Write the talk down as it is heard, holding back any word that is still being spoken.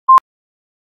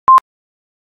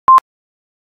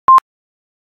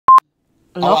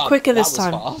A lot wow, quicker this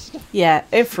that time. was fast. Yeah,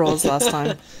 it froze last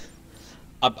time.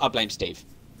 I blame Steve.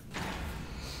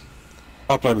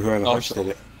 I blame whoever hosted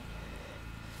it.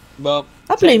 Well,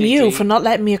 I blame you technically, for not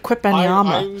letting me equip any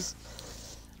armor.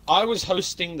 I was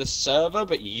hosting the server,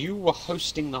 but you were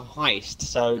hosting the heist.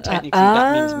 So technically,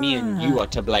 that means me and you are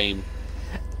to blame.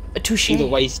 Touche. Either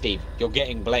way, Steve, you're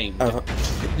getting blamed. I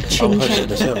hosted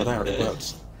the server there and it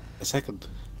worked a second.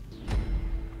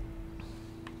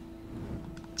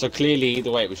 So clearly,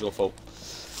 either way, it was your fault.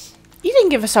 You didn't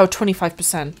give us our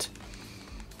 25%.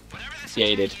 Yeah,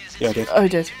 you did. Yeah, I did. Oh, I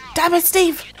did. Damn it,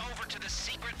 Steve!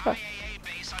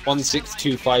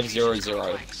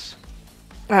 162500.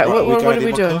 Right, what are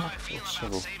we doing?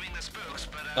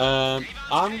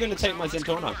 I'm gonna take my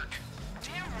Zentorno.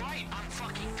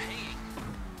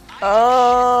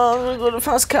 Oh, we're going to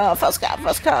fast car.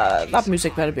 That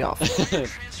music better be off.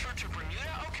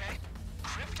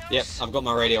 Yep, I've got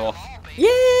my radio off.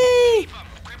 Yay!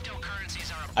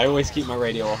 I always keep my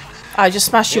radio off. I just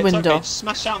smashed your window. Okay, just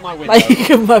smash out my window.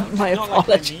 my Not like I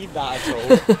apology. need that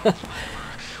at all.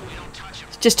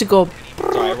 Just to go.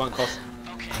 Sorry, it won't cost.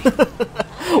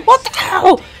 What the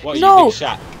hell? What, you No! big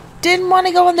shat? Didn't want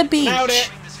to go on the beach. Nailed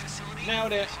it!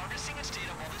 Nailed it!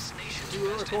 You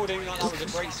were recording like that was a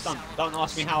great stunt. Don't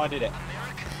ask me how I did it.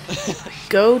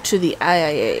 Go to the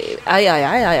IAA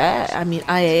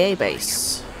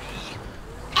base.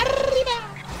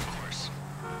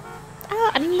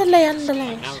 Ah,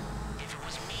 underlay.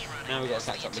 Now we gotta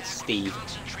catch up with Steve.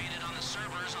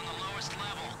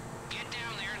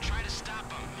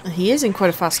 He is in quite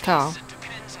a fast car.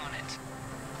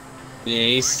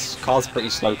 Yeah, his car's pretty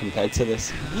slow compared to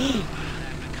this.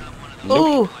 Nope.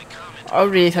 Oh, I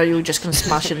really thought you were just going to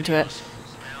smash into it.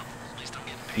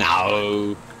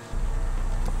 No.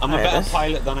 I'm a better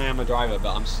pilot than I am a driver,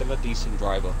 but I'm still a decent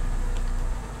driver.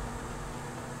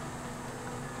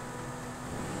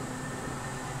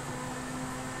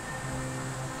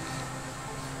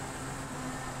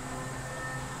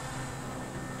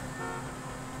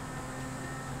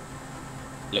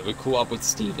 Look, we caught up with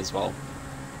Steve as well.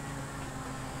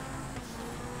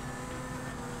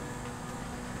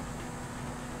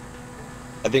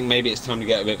 I think maybe it's time to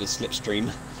get a bit of a slipstream.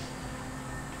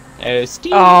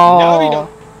 Steve! Oh. No, you don't.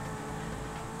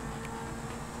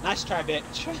 Nice try,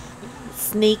 bitch.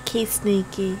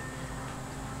 Sneaky.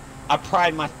 I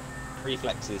pride my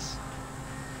reflexes.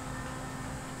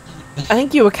 I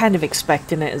think you were kind of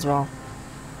expecting it as well.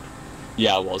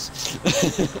 Yeah, I was.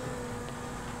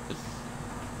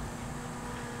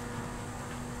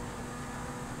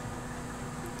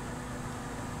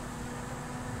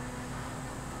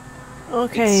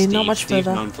 Okay, Steve, not much Steve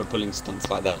further. known for pulling stunts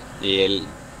like that. Yeah,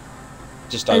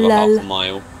 just over half a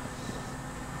mile.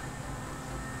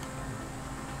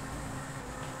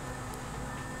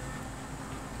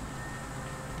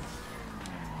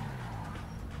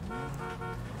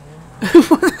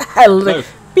 What the hell? No.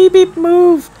 Beep beep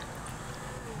move.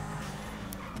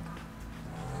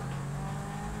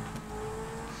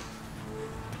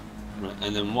 Right,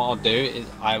 and then what I'll do is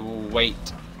I will wait.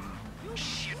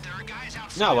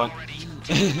 No, I won't.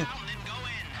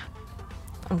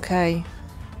 Okay.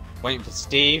 Waiting for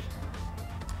Steve.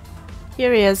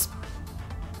 Here he is.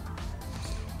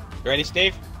 You ready,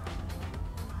 Steve?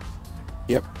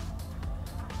 Yep.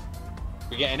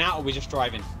 We getting out or we just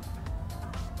driving?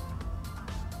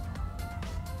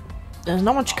 There's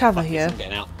not much cover Fuck this, here. I'm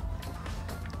getting out.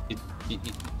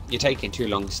 You're taking too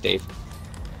long, Steve.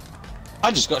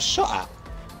 I just got shot at.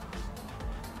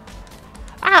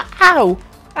 Ah, ow!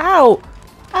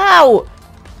 Ow!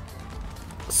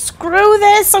 Screw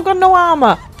this! I've got no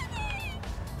armor.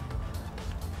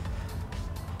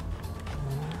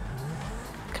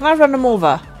 Can I run him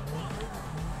over?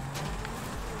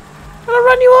 Can I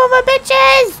run you over,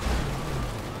 bitches?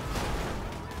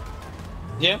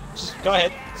 Yeah, just go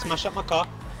ahead. Smash up my car.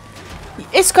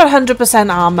 It's got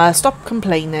 100% armor. Stop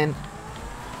complaining.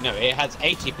 No, it has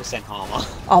 80% armor.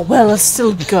 Oh well, it's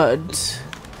still good.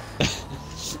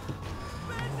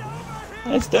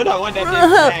 I still don't want that to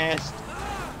fast.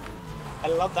 I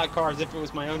love that car as if it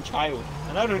was my own child.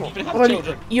 And I don't even have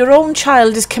children. Your own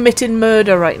child is committing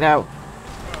murder right now.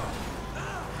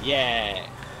 Yeah.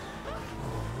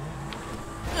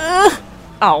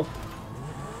 Oh.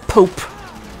 Poop.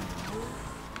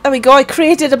 There we go, I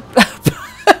created a...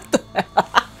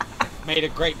 Made a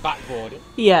great backboard.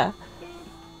 Yeah.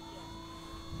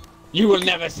 You will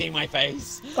never see my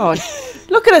face. Oh,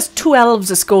 look at us, two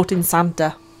elves escorting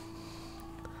Santa.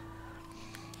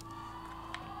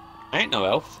 I ain't no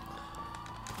elf.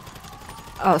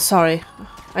 Oh, sorry.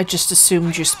 I just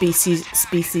assumed your species.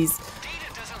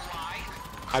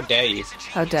 How dare you?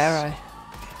 How dare I?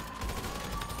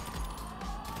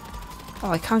 Oh,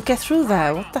 I can't get through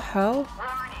there. What the hell?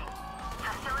 Warning.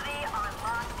 Facility on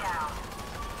lockdown.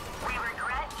 We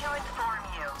regret to inform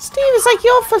you. Steve, it's like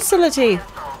your facility.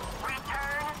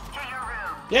 Return to your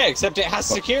room. Yeah, except it has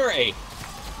security.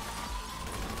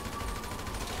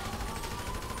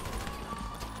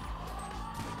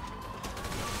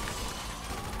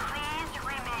 Please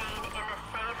remain in the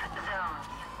safe zones.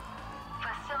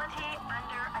 Facility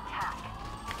under attack.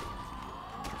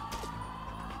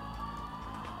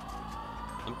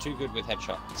 I'm too good with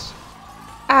headshots.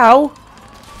 Ow.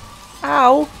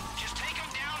 Ow. Just take him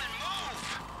down and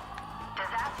move!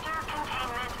 Disaster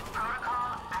containment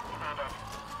protocol activated.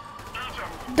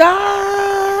 Agents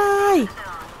Die. zones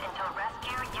until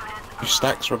rescue units You arrive.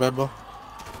 stacks, remember?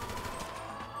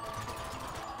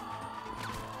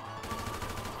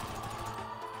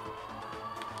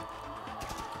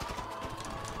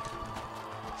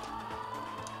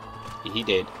 He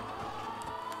did.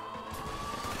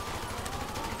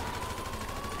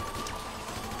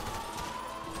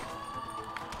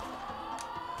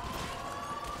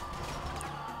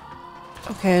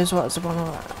 Okay, so what's the one of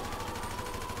that?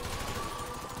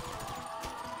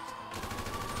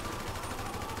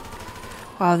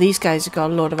 Wow, these guys have got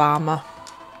a load of armor.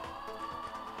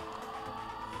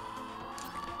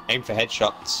 Aim for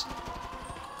headshots.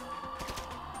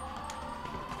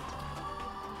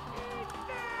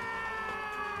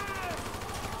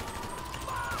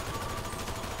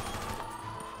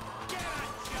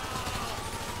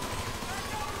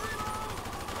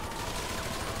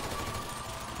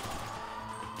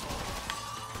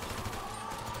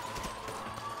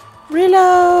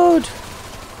 Reload!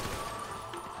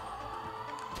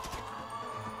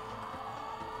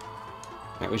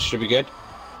 Right, we should be good.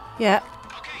 Yeah,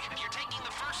 Okay, you're taking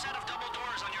the first set of double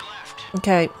doors on your left.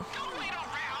 okay. Don't wait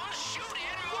around, shoot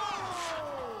and move!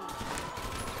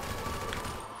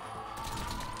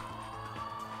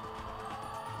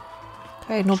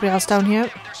 Okay, nobody else down here.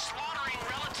 They're slaughtering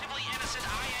relatively innocent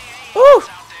IAA Ooh! agents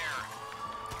out there.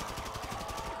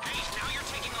 Hey, now you're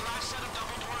taking the last set of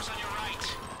double doors on your right.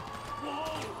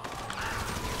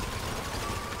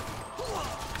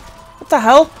 What the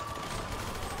hell?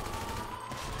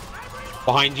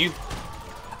 Behind you.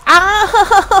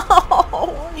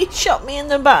 Ow! He shot me in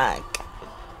the back.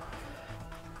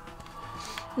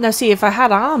 Now see, if I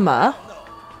had armor...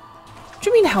 What do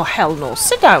you mean, how hell no?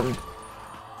 Sit down.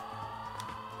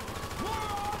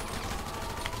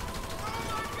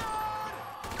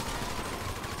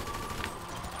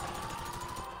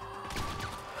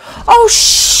 Oh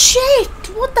shit!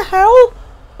 What the hell?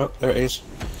 Oh, there it is.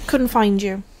 Couldn't find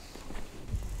you.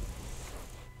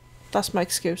 That's my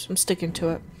excuse. I'm sticking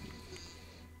to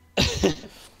it.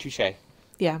 Touche.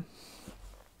 Yeah.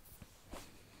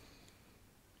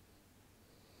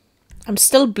 I'm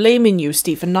still blaming you,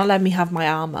 Steve, for not letting me have my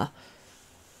armor.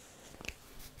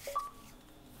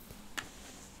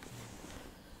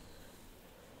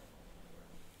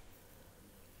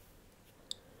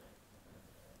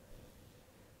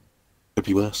 Could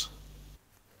be worse.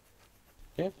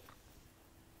 Yeah.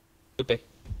 Could be.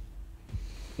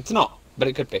 It's not, but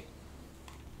it could be.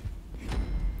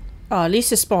 Oh, at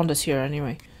least it spawned us here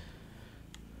anyway.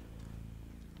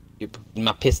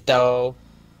 My pistol.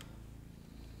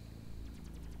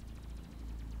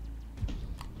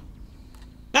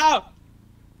 No!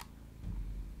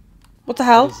 What the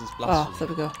hell? This is Oh, blasphemy. there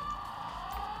we go.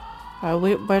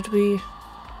 Where do we...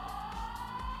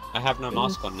 I have no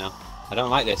mask on now. I don't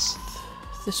like this.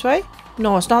 This way?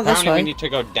 No, it's not this Apparently we way. need to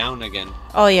go down again.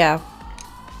 Oh, yeah.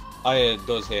 Oh yeah, it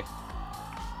does here.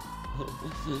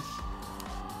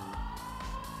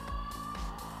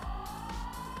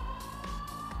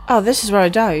 Oh, this is where I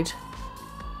died.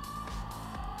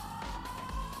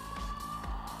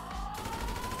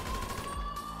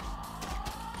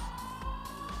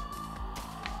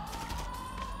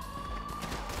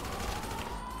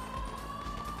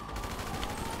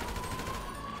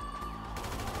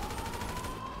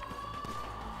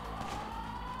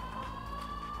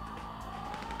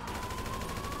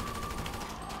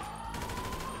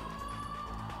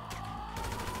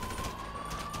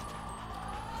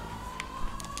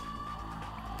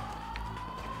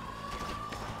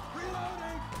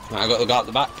 Right, I got the guy at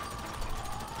the back.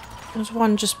 There's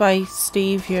one just by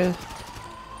Steve here.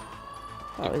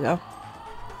 There we go. Okay,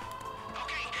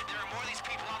 there are more of these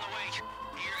people on the way.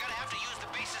 You're gonna have to use the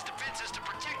base's defenses to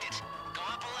protect it. Go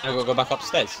up a I level. gotta go back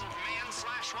upstairs.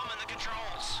 Man/woman the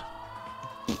controls.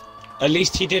 At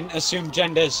least he didn't assume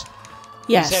genders.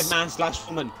 He Yes. said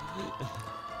man/woman.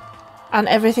 And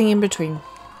everything in between.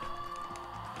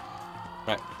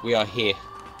 Right, we are here.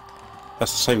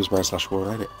 That's the same as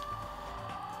man/woman, ain't it?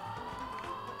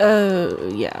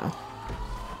 Yeah.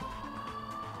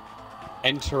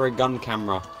 Enter a gun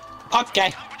camera. Okay.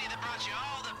 Company that brought you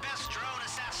all the best drone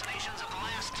assassinations of the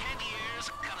last 10 years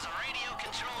comes a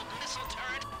radio-controlled missile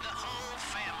turret the whole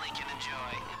family can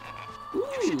enjoy. Ooh,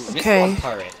 Okay. missile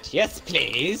turret. Yes,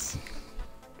 please.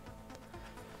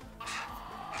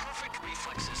 Perfect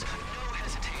reflexes, no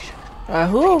hesitation.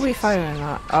 Who are we firing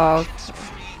at? Oh, 3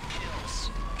 kills.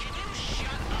 Can you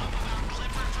shut up about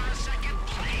Clifford for a second,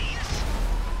 please?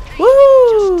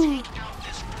 woo! Take out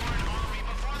this foreign army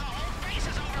before the whole base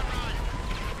is overrun.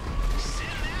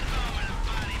 Send that home in a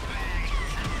body bag.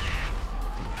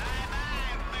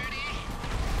 Bye-bye, birdie.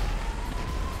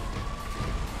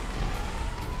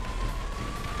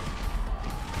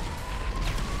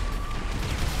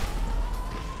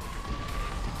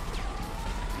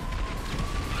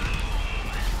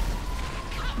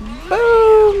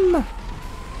 Boom! Okay,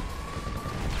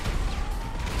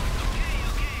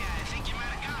 I think you might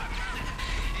have got him.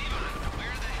 Avon,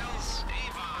 where the hell's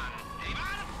Avon?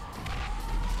 Avon?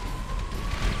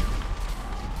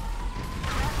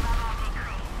 Threat level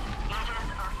decreased.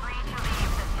 Agents are free to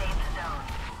leave the safe zone.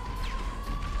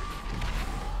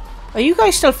 Are you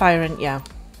guys still firing? Yeah.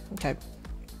 Okay.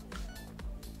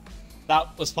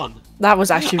 That was fun. That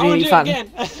was actually I wanna really do fun. it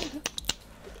again.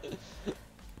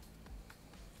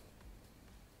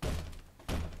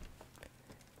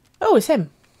 Oh, it's him.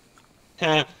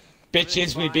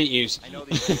 Bitches, we beat yous. I know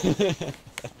these.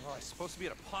 Oh, it's supposed to be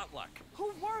at a potluck.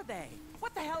 Who were they?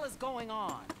 What the hell is going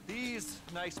on? These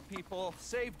nice people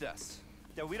saved us.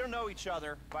 Yeah, we don't know each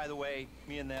other, by the way,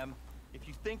 me and them. If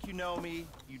you think you know me,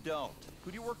 you don't.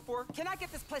 Who do you work for? Can I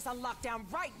get this place on lockdown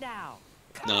right now?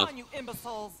 Come No. on, you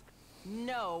imbeciles.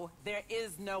 No, there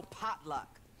is no potluck.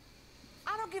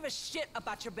 I don't give a shit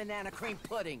about your banana cream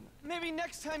pudding. Maybe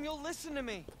next time you'll listen to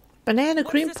me. Banana What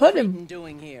cream is this pudding. cretin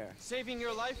doing here? Saving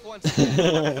your life once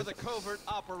again for the covert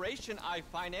operation I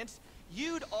financed.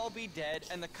 You'd all be dead,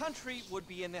 and the country would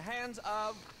be in the hands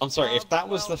of. I'm sorry, if that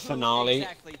was well, the who finale,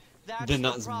 exactly? then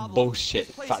the that's problem. bullshit. This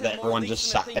The place fact that has more everyone leaks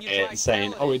just than a sat thing you there try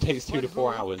saying, selling. "Oh, it takes 2 to But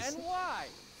 4 who hours." And why?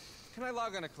 Can I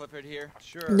log on to Clifford here?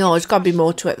 Sure. No, it's gotta be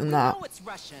more to it than that. No, it's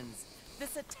Russians.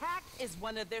 This attack is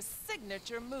one of their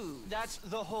signature moves. That's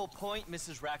the whole point,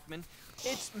 Mrs. Rackman.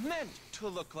 It's meant to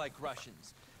look like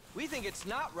Russians. We think it's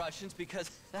not Russians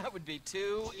because that would be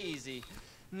too easy.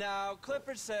 Now,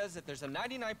 Clifford says that there's a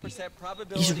 99%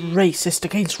 probability He's racist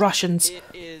against Russians. it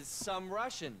is some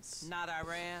Russians. Not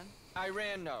Iran.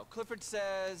 Iran, no. Clifford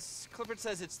says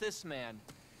it's this man.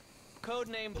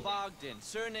 Codename Bogdan,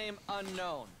 surname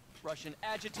unknown. Russian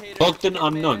agitator. Bogdan hitman,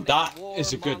 Unknown, and that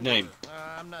is a good warmonger. name.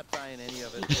 I'm not buying any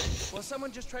of it. Well,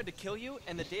 someone just tried to kill you,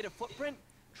 and the data footprint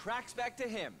tracks back to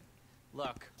him.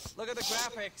 Look at the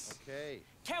graphics. Okay.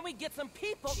 Can we get some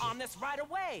people on this right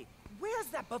away? Where's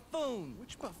that buffoon?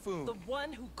 Which buffoon? The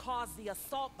one who caused the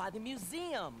assault by the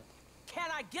museum. Can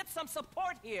I get some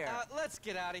support here? Let's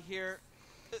get out of here.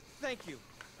 Thank you.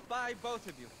 Bye, both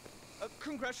of you.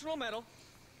 Congressional medal.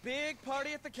 Big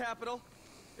party at the Capitol.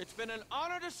 It's been an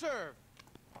honor to serve.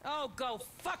 Oh, go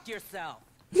fuck yourself.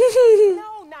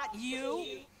 No, not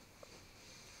you.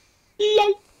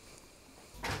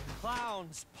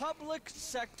 Clowns. Public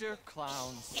sector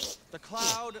clowns. The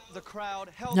crowd,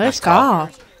 health Nice car.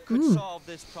 workers could solve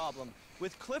this problem.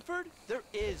 With Clifford, there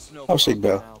is no I'll sing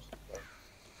problem Bell. now.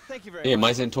 Thank you very Yeah, much.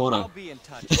 mine's in Torno. I'll be in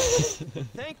touch.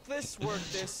 Thankless work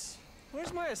this.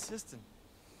 Where's my assistant?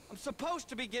 I'm supposed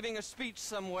to be giving a speech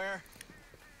somewhere.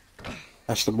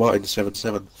 Aston Martin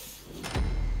 77.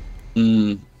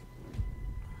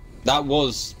 That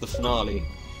was the finale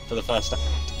for the first act.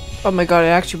 Oh my god, it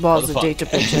actually was the What the data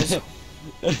pictures.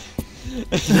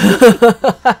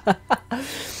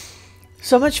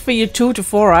 So much for your 2 to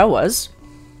 4 hours.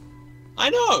 I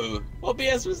know! What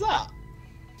BS was that?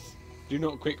 Do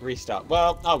not quick restart.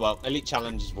 Well, oh well. Elite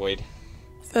challenge is void.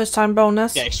 First time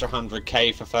bonus. Get extra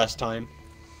 100k for first time.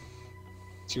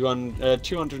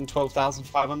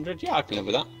 212,500. Yeah, I can live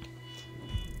with that.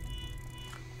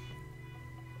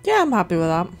 Yeah, I'm happy with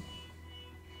that.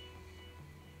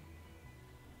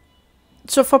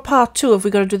 So for part 2, have we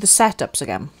got to do the setups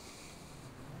again?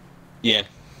 Yeah.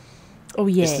 Oh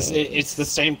yeah. It's the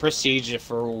same procedure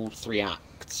for all 3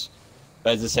 acts.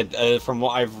 But as I said, from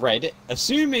what I've read,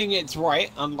 assuming it's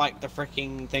right, unlike the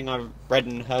freaking thing I've read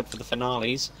and heard for the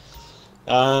finales,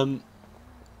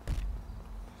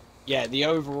 yeah, the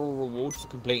overall reward for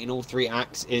completing all 3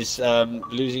 acts is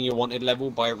losing your wanted level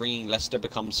by ringing Lester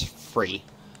becomes free.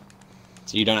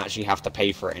 So you don't actually have to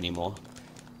pay for it anymore.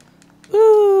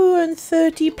 Ooh, and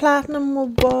 30 platinum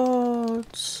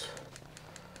rewards.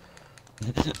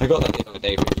 I got that the other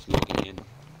day when I was logging in.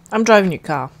 I'm driving your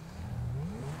car.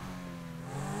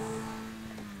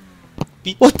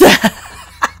 Beep. What the?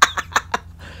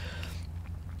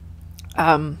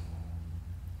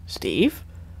 Steve?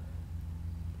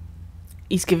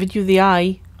 He's giving you the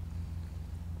eye.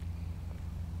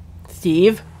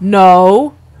 Steve?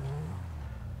 No.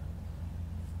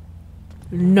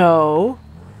 No.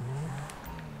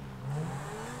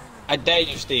 I dare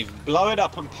you, Steve. Blow it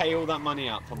up and pay all that money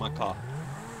out for my car.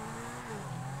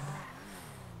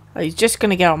 He's just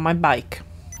gonna get on my bike.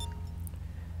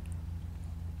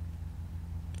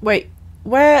 Wait,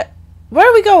 where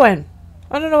are we going?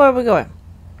 I don't know where we're going.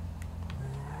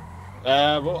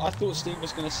 Well, I thought Steve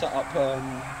was going to set up,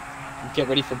 get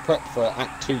ready for prep for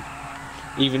Act 2.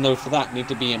 Even though for that, need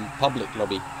to be in public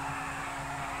lobby.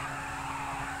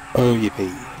 Oh,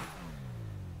 yippee.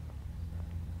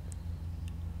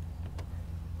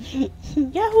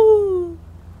 Yahoo!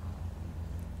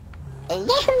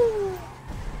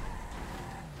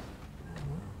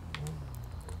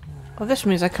 Oh, this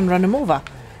means I can run him over.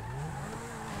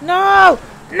 No!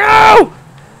 No!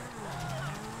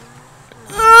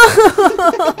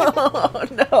 Oh,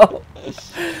 no.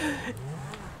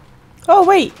 Oh,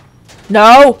 wait.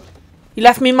 No! You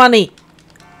left me money.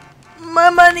 My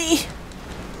money.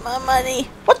 My money.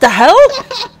 What the hell?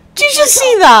 Did you just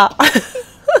see that?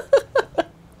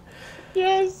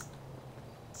 Yes.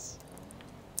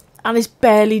 And it's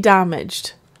barely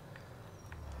damaged.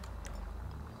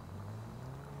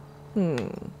 Are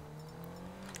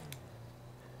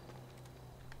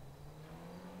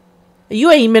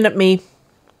you aiming at me?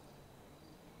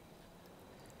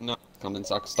 No, come in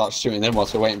so I can start shooting them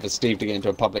whilst we're waiting for Steve to get into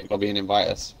a public lobby and invite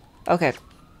us. Okay.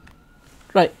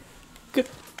 Right.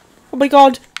 Oh my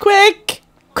god. Quick!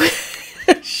 Quick!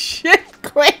 Shit,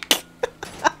 quick!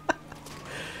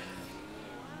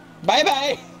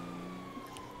 Bye-bye!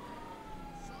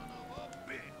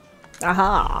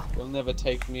 Aha. You'll never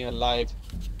take me alive.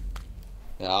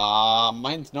 Ah,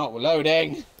 mine's not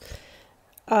loading.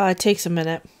 It takes a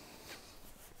minute.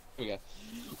 Here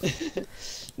we go.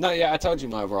 No, yeah, I told you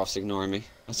my other half's ignoring me.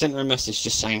 I sent her a message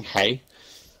just saying hey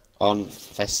on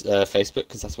Facebook,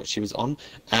 because that's what she was on.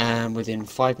 And within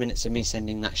 5 minutes of me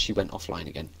sending that, she went offline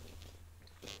again.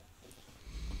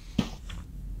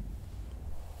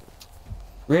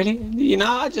 Really? You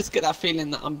know, I just get that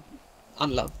feeling that I'm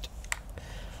unloved.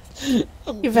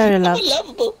 You're very loved.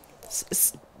 Unlovable.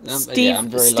 Steve, yeah, I'm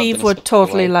very loved Steve in a would special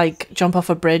totally way. like jump off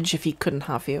a bridge if he couldn't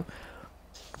have you.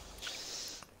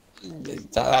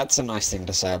 That's a nice thing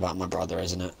to say about my brother,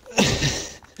 isn't it?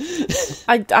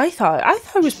 I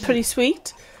thought it was pretty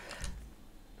sweet.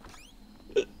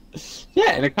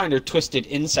 Yeah, in a kind of twisted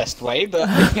incest way, but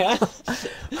yeah.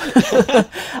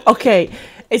 Okay,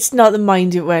 it's not the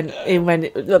mind it went,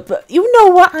 but you know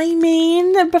what I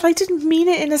mean. But I didn't mean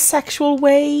it in a sexual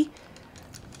way.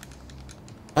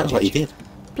 That's what you did.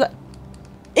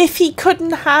 If he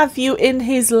couldn't have you in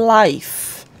his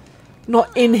life, not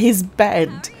in his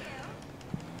bed.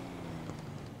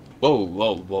 Whoa,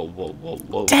 whoa, whoa, whoa, whoa,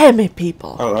 whoa. Damn it,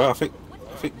 people. Oh, I think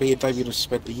me and David have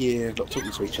spent a year not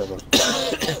talking to each other.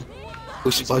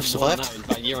 We both Well, no, survived. it was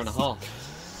about a year and a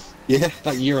half. Yeah.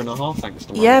 About a year and a half, thanks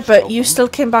to my Yeah, but you girlfriend. still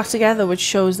came back together, which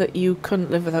shows that you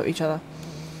couldn't live without each other.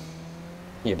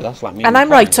 Yeah, but that's like me. And I'm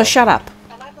right, so shut up.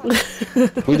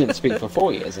 We didn't speak for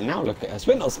 4 years, and now look at us.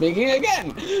 We're not speaking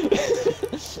again.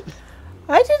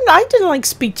 I didn't like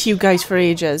speak to you guys for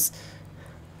ages.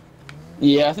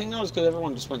 Yeah, I think that was because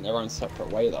everyone just went their own separate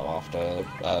way though after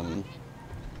the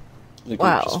group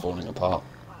Wow. just falling apart.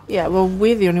 Yeah, well,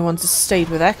 we're the only ones that stayed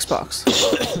with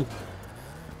Xbox.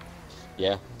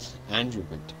 Yeah, Andrew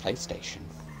went to PlayStation.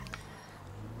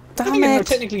 Damn No, it.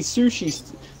 technically Sushi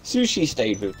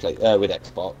stayed with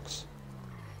Xbox.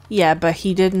 Yeah, but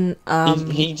he didn't,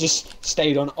 He just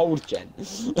stayed on old gen.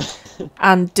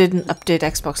 and didn't update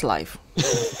Xbox Live. Oh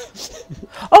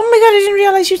my god, I didn't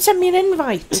realise you'd sent me an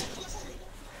invite.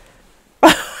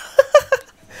 I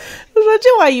don't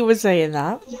know why you were saying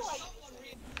that.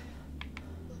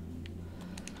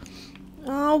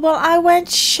 Oh, well, I went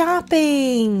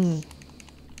shopping.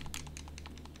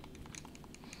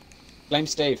 Blame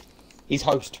Steve. He's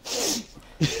host.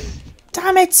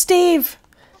 Damn it, Steve.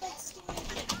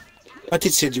 I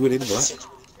did send you an invite.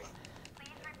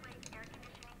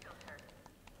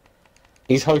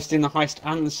 He's hosting the heist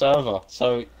and the server,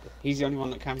 so he's the only one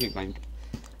that can be blamed.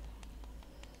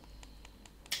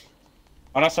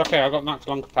 Oh, that's okay. I got max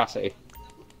lung capacity.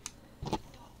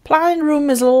 Planning room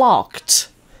is locked.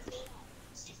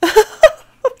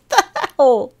 What the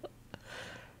hell?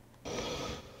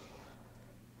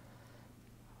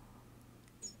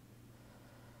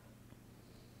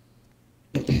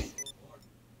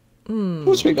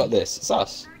 Once we got this, it's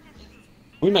us.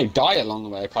 We may die along the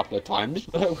way a couple of times,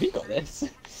 but we got this.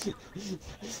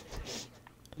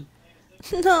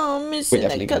 No, I'm missing a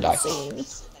definitely gonna die.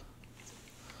 cutscene.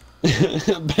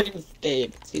 Blame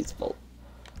Steve. It's his fault.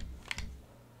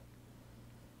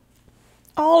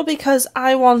 All because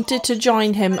I wanted to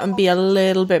join him and be a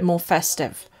little bit more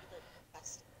festive.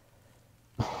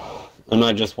 And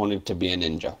I just wanted to be a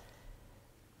ninja.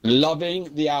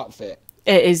 Loving the outfit.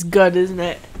 It is good, isn't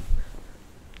it?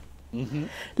 Mm-hmm.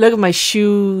 Look at my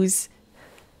shoes.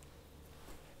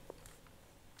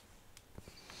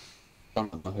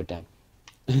 Don't let my hood down.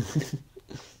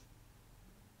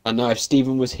 I know if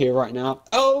Stephen was here right now.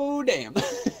 Oh damn!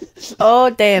 Oh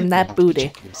damn, that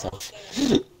booty!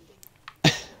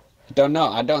 Don't know.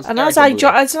 I don't. And as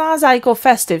I go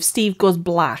festive, Steve goes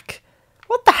black.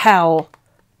 What the hell?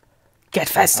 Get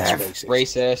festive. That's racist.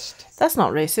 Racist. That's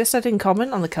not racist. I didn't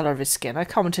comment on the colour of his skin. I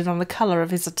commented on the colour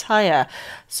of his attire.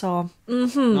 So,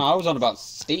 No, I was on about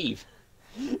Steve.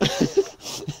 I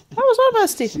was on about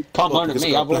Steve. Can't moan at because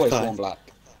me. I've I've got always black eye. worn black.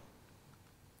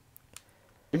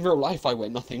 In real life, I wear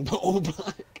nothing but all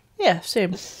black. Yeah,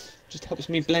 same. Just helps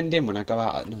me blend in when I go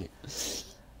out at night.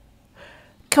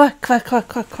 Come on, come on, come on,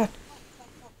 come on, come on.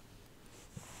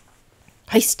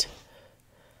 Heist.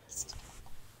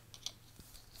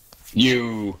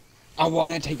 You. I want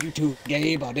to take you to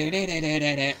gay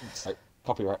body. Sorry,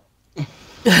 copyright.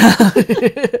 I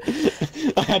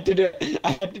had to do it.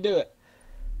 I had to do it.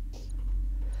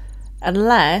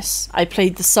 Unless I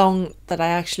played the song that I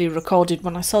actually recorded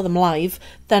when I saw them live,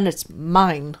 then it's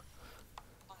mine.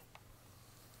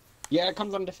 Yeah, it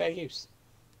comes under fair use.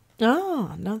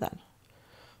 Oh, no then.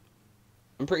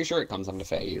 I'm pretty sure it comes under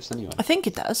fair use anyway. I think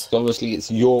it does. So obviously, it's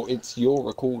your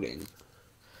recording.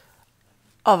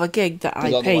 Of a gig that I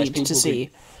Because otherwise paid people to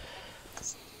see.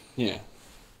 Yeah.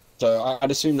 So I'd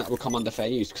assume that would come under fair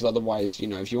use, because otherwise, you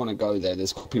know, if you want to go there,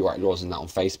 there's copyright laws and that on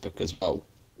Facebook as well.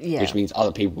 Yeah. Which means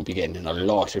other people will be getting in a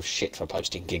lot of shit for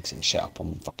posting gigs and shit up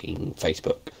on fucking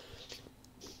Facebook.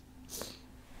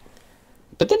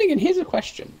 But then again, here's a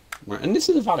question, right? And this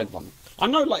is a valid one. I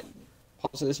know, like,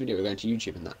 parts of this video are going to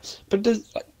YouTube and that, but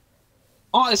does, like,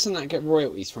 artists and that get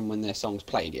royalties from when their song's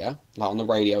played, yeah? Like on the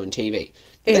radio and TV.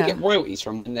 Do Yeah. they get royalties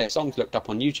from when their song's looked up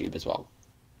on YouTube as well?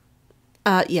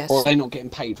 Yes. Or are they not getting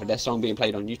paid for their song being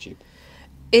played on YouTube?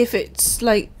 If it's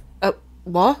like a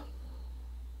what?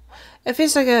 If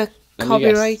it's like a Let me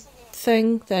copyright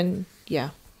thing, then yeah.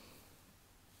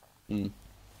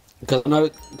 Because I know,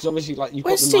 because obviously, like, you've got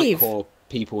Where's the Steve? Nightcore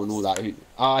people and all that. Who,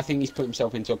 I think he's put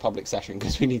himself into a public session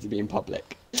because we need to be in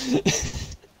public.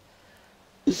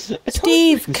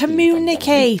 Steve,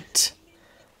 communicate.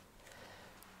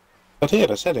 I did.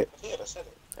 I said it.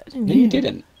 I didn't No, hear you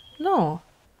didn't. No.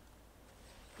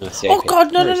 That's Oh it.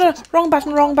 God, no, Where no, is no! it? Wrong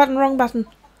button, wrong button, wrong button.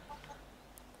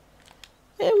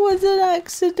 It was an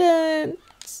accident.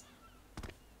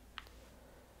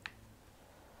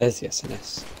 There's the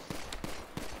SNS.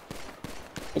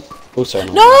 Also,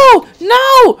 No,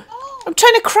 no! I'm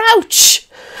trying to crouch.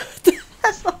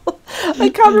 I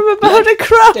can't remember how to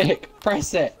crouch. Stick,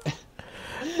 press it.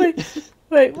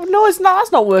 Wait, no, it's not.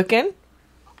 That's not working.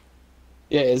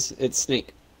 Yeah, it is. It's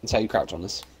sneak. That's how you crouch on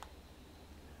this.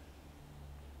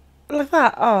 Like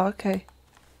that. Oh, okay.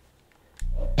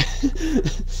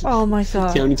 Oh my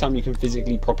God. The only time you can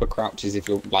physically proper crouch is if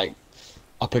you're like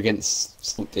up against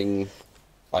something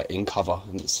like in cover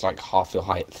and it's like half your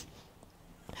height,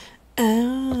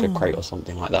 like a Oh. crate or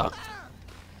something like that.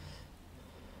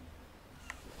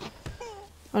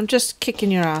 I'm just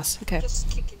kicking your ass. Okay.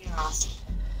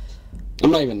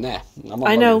 I'm not even there. I'm on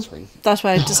I loading know. screen. That's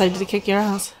why I decided to kick your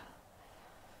ass.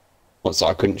 What? So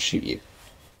I couldn't shoot you?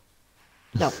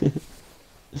 No.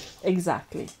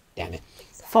 Exactly. Damn it.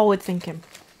 Forward thinking.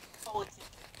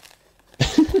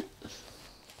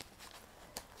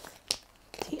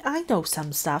 See, I know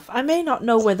some stuff. I may not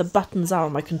know where the buttons are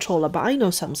on my controller, but I know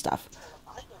some stuff.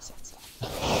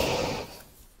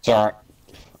 It's alright.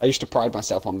 I used to pride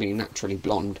myself on being naturally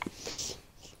blonde.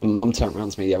 And Mum turned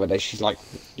around to me the other day, she's like,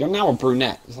 "You're now a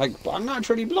brunette." It's like, "But I'm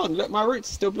naturally blonde. Look, my roots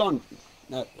are still blonde."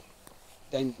 No,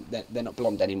 they're not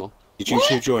blonde anymore. Did you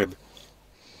two join?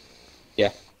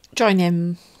 Yeah. Join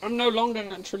him. I'm no longer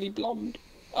naturally blonde.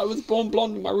 I was born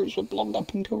blonde and my roots were blonde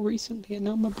up until recently, and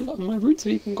now my roots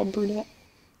have even gone brunette.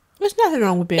 There's nothing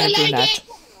wrong with being a brunette.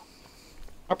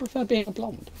 I prefer being a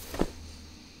blonde.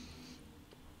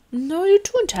 No, you're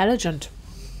too intelligent.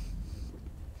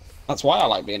 That's why I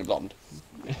like being a blonde.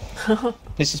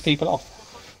 Pisses people off.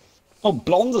 Oh,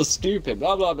 blondes are stupid,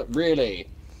 blah blah, but really,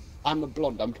 I'm a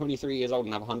blonde. I'm 23 years old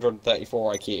and have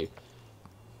 134 IQ.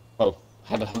 Oh,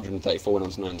 I had 134 when I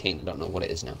was 19. I don't know what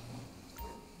it is now.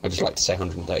 I just like to say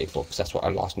 134 because that's what I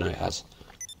last know it as.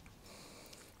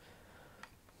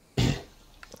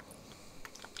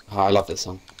 Oh, I love this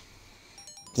song.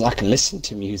 'Cause I can listen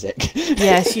to music.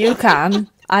 Yes, you can.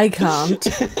 I can't.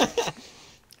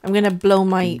 I'm gonna blow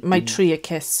my tree a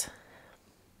kiss.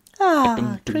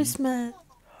 Ah, Christmas.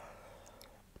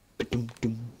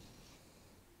 Ba-dum-dum.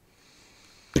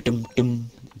 Ba-dum-dum.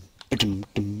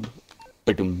 Ba-dum-dum.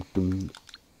 Ba-dum-dum.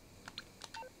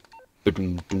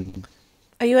 Ba-dum-dum.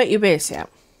 Are you at your base yet?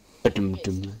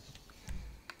 Ba-dum-dum.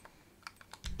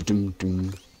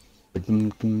 Ba-dum-dum.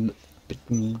 Ba-dum-dum.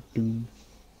 Ba-dum-dum.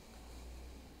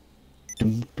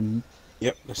 Ba-dum-dum.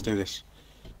 Yep, let's do this.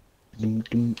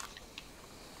 Ba-dum-dum.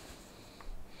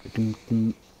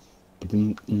 Ba-dum-dum.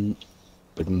 Ba-dum-dum.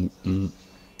 Ba-dum-dum.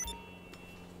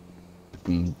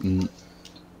 Ba-dum-dum.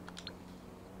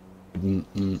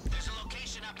 Ba-dum-dum. There's a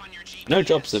location up on your GPS. No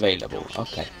jobs available.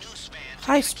 Okay.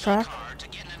 Heist, bro. To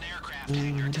get in an aircraft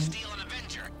hangar to steal an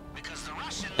Avenger, because the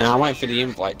Russians Now I wait for the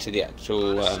invite to the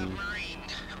actual submarine.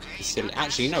 facility.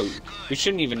 Actually, no, we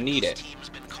shouldn't even need it. Team's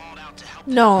been called out to help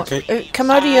No, Okay. come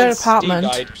out of your And Steve apartment.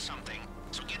 died. or something.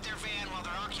 So get their van while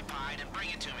they're occupied and bring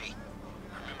it to me.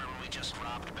 Remember when we just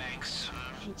robbed banks?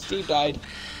 Steve died.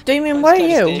 Damien, where are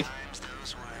you? Steve.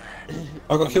 Those were I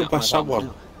got Coming killed out by my someone.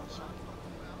 bum.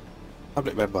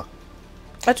 Public member.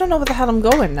 I don't know where the hell I'm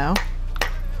going now.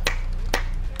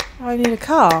 I need a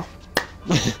car.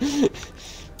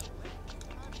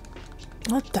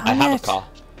 Oh, damn I have it. a car.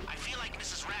 I feel like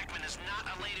Mrs. Rackman is not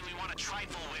a lady we want to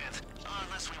trifle with.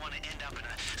 Unless we want to end up in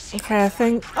a secret. Okay, I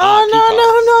think. keep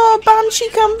Oh, no, Banshee,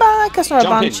 come back. That's not a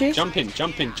Jump Banshee. in, jump in,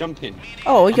 jump in, jump in.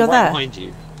 Oh, I'm you're right there. behind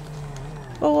you.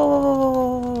 Whoa, whoa, whoa,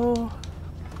 whoa, whoa, whoa.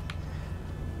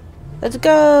 Let's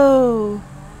go.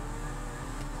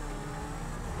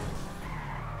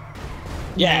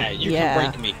 Yeah, you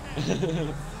Yeah. can break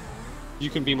me. You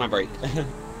can be my break.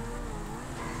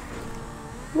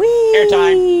 Whee!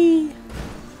 Airtime.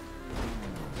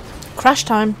 Crash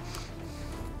time.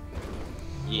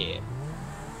 Yeah.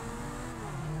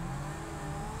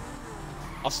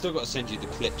 I've still got to send you the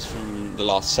clips from the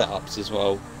last setups as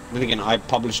well. Then again, I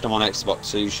published them on Xbox,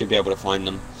 so you should be able to find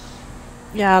them.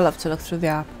 Yeah, I love to look through the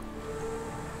app.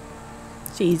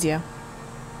 It's easier.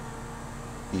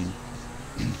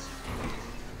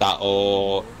 That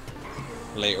or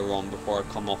later on before I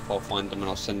come off, I'll find them and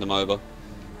I'll send them over.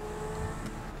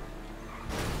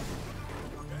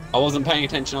 I wasn't paying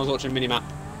attention, I was watching Minimap.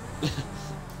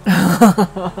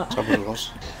 Someone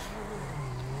was.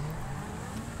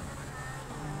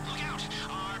 Look out!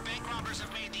 Our bank robbers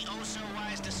have made the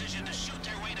oh-so-wise decision to shoot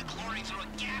their way to glory through a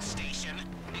gas station.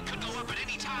 It could go up at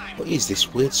any time. What is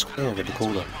this weird square in the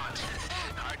corner?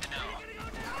 Hard to know.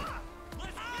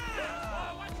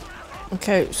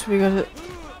 Okay, so we gotta.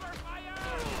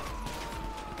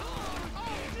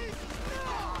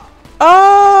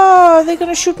 Oh, are they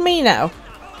gonna shoot me now?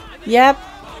 Yep.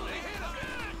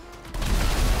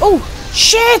 Oh,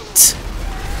 shit!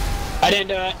 I didn't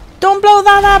do it! Don't blow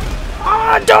that up!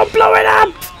 Oh, don't blow it up!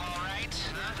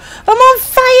 I'm on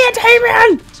fire,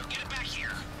 Damien!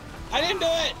 I didn't do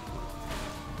it!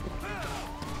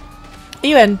 Are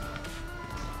you in?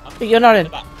 You're not in. The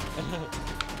back.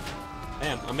 I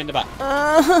am, I'm in the back.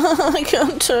 I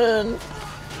can't turn.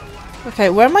 Okay,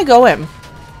 where am I going?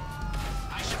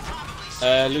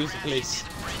 Lose the police.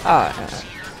 Oh,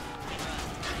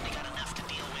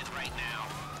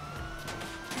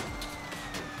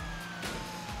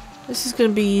 this is gonna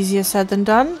be easier said than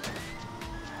done.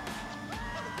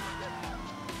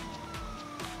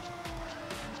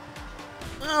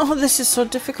 Oh, this is so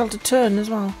difficult to turn as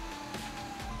well.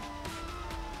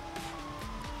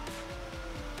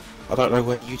 I don't know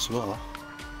where you two are.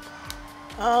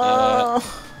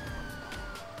 Oh.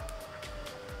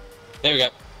 There we go.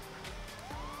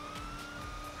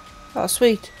 Oh,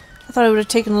 sweet. I thought it would have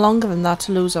taken longer than that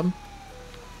to lose them.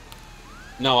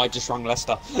 No, I just rang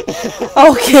Lester.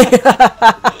 Okay.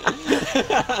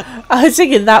 I was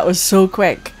thinking that was so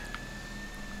quick.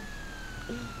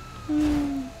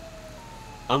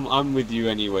 I'm with you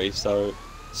anyway, so...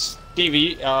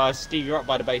 Stevie, Steve, you're up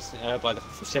by the base, by the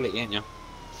facility, aren't you?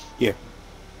 Yeah.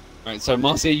 Right, so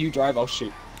Marcia, you drive, I'll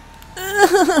shoot.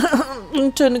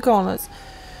 Turn the corners.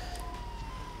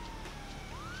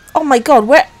 Oh my god,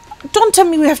 where? Don't tell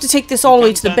me we have to take this all the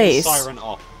way to the Turn base. siren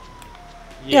off.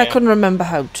 Yeah, I couldn't remember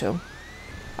how to.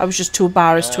 I was just too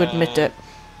embarrassed to admit it.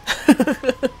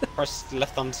 Press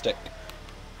left thumbstick.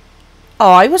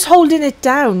 Oh, I was holding it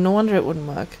down. No wonder it wouldn't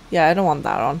work. Yeah, I don't want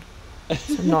that on. It's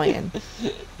annoying.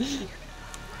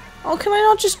 Oh, can I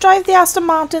not just drive the Aston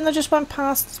Martin that just went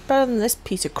past? It's better than this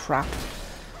piece of crap.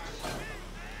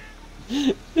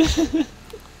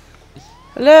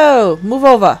 Hello, move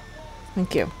over.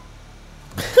 Thank you.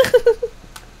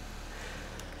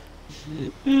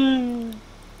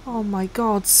 Oh my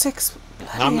god, 6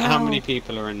 How many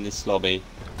people are in this lobby?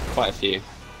 Quite a few.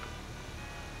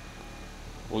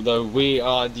 Although we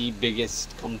are the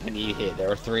biggest company here,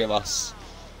 there are 3 of us.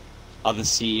 Other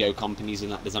CEO companies,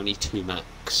 and that there's only 2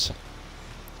 max.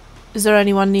 Is there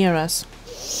anyone near us?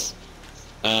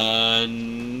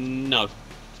 No.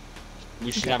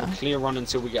 We should have a Okay. clear run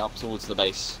until we get up towards the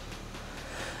base.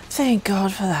 Thank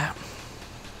God for that.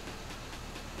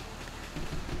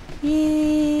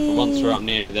 But once we're up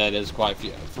near there, there's quite a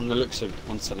few. From the looks of...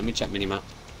 One second, let me check minimap.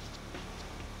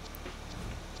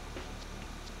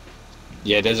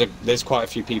 Yeah, there's quite a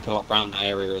few people up around that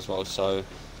area as well, so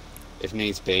if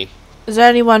needs be, Is there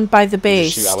anyone by the we'll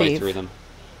base, just shoot our way Steve? through them.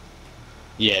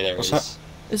 Yeah, there What's is.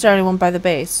 that? Is there anyone by the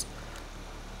base?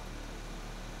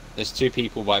 There's 2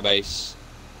 people by base.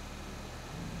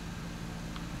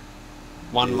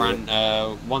 One one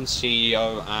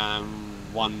CEO and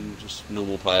one just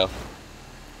normal player.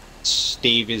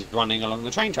 Steve is running along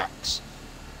the train tracks.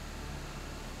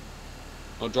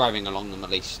 Or driving along them at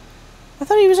least. I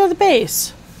thought he was at the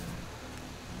base.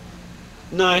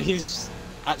 No, he's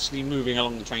actually moving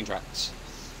along the train tracks.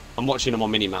 I'm watching him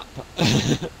on minimap.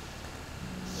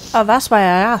 Oh, that's why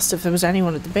I asked if there was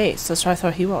anyone at the base. That's why I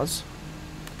thought he was.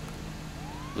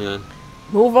 Yeah.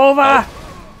 Move over!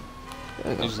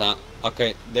 There we go. Who's that?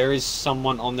 Okay, there is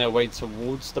someone on their way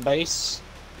towards the base.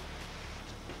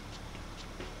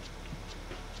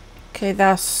 Okay,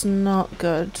 that's not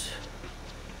good.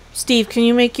 Steve, can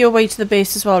you make your way to the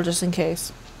base as well, just in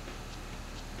case?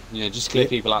 Yeah, just clear Yeah.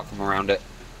 people out from around it.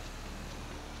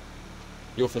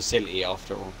 Your facility,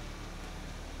 after all.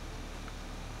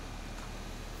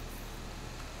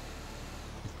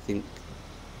 I think...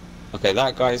 Okay,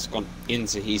 that guy's gone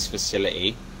into his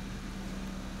facility.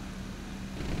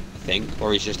 I think.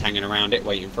 Or he's just hanging around it,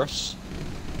 waiting for us.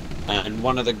 And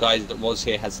one of the guys that was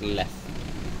here has left.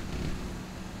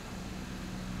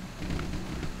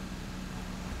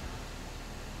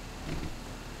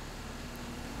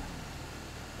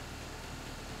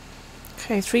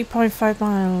 Okay, 3.5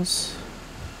 miles.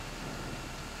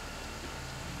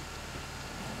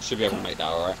 Should be able to make that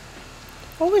alright.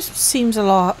 Always seems a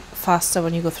lot faster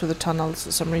when you go through the tunnels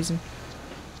for some reason.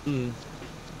 Mm.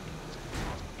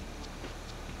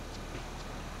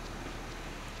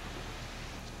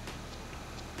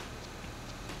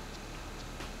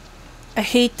 I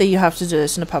hate that you have to do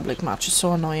this in a public match. It's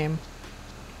so annoying.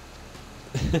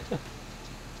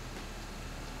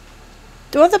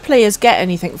 Do other players get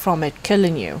anything from it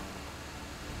killing you?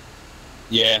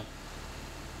 Yeah.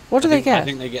 What do I they think- get? I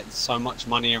think they get so much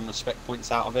money and respect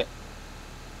points out of it.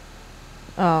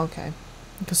 Oh, okay.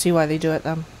 I can see why they do it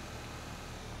then.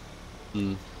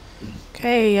 Mm.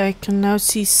 Okay, I can now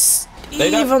see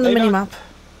Steve don't- on the they don't- minimap.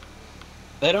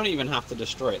 They don't even have to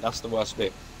destroy it, that's the worst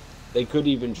bit. They could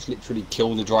even just literally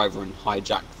kill the driver and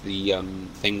hijack the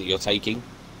thing that you're taking.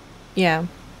 Yeah.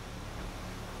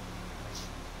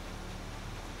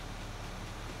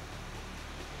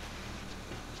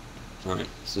 Right,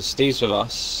 so Steve's with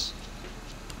us.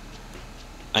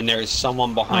 And there is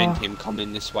someone behind Oh. him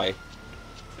coming this way.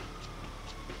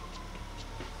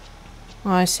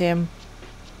 Oh, I see him.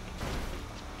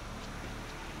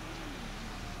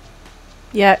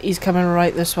 Yeah, he's coming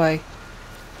right this way.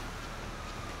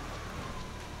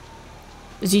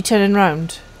 Is he turning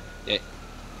round? Yeah.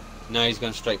 No, he's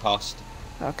going straight past.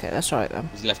 Okay, that's right then.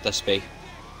 He's left us be.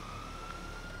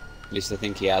 At least I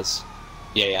think he has.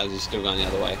 Yeah, he has. He's still going the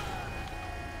other way.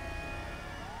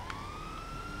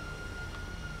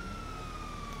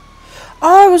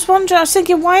 Oh, I was wondering, I was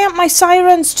thinking, why aren't my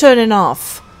sirens turning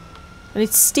off? And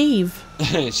it's Steve.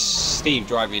 It's Steve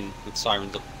driving with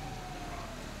sirens up.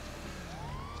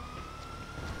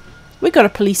 We got a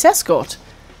police escort.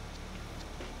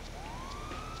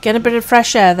 Get a bit of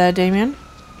fresh air there, Damien.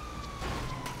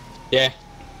 Yeah.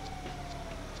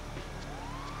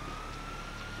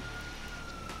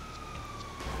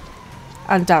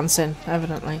 And dancing,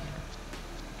 evidently.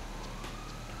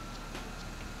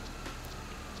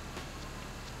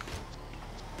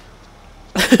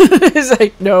 It's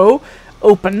like, no,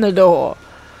 open the door.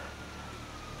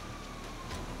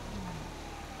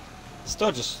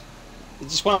 Still just... It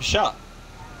just won't shut.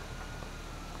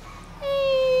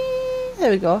 There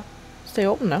we go. Stay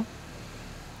open now.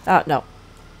 Ah, no.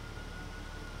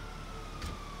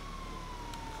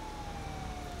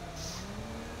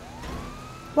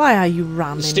 Why are you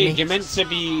ramming Steve, me? you're meant to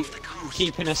be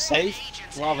keeping us safe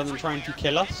rather than trying to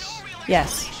kill us.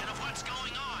 Yes. Of what's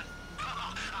going on.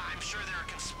 I'm sure there are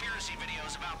conspiracy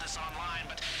videos about this online,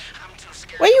 but I'm too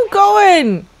scared. Where you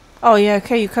going? Oh yeah,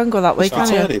 okay, you can go that way, Start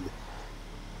can't you? turning.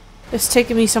 It's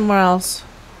taking me somewhere else.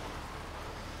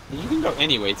 You can go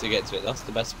any way to get to it, that's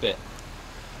the best bit.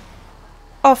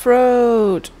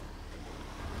 Off-road.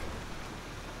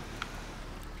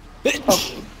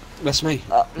 That's me.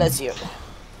 Oh, bless you.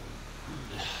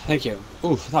 Thank you.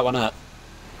 Ooh, that one hurt.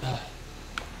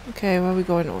 Okay, where are we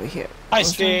going over here? Hi,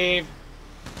 Steve.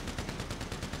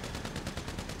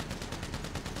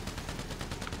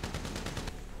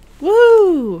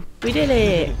 Woo! We did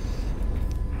it.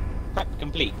 Prep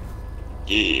complete.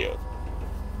 Yeah.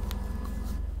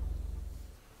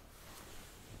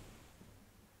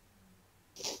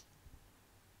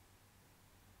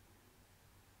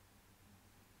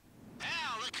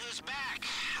 Now, look who's back.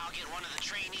 I'll get one of the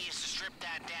trainees to strip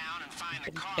that down and find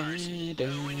the cars.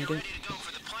 When you're ready to go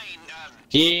for the plane,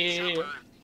 Yeah. chopper,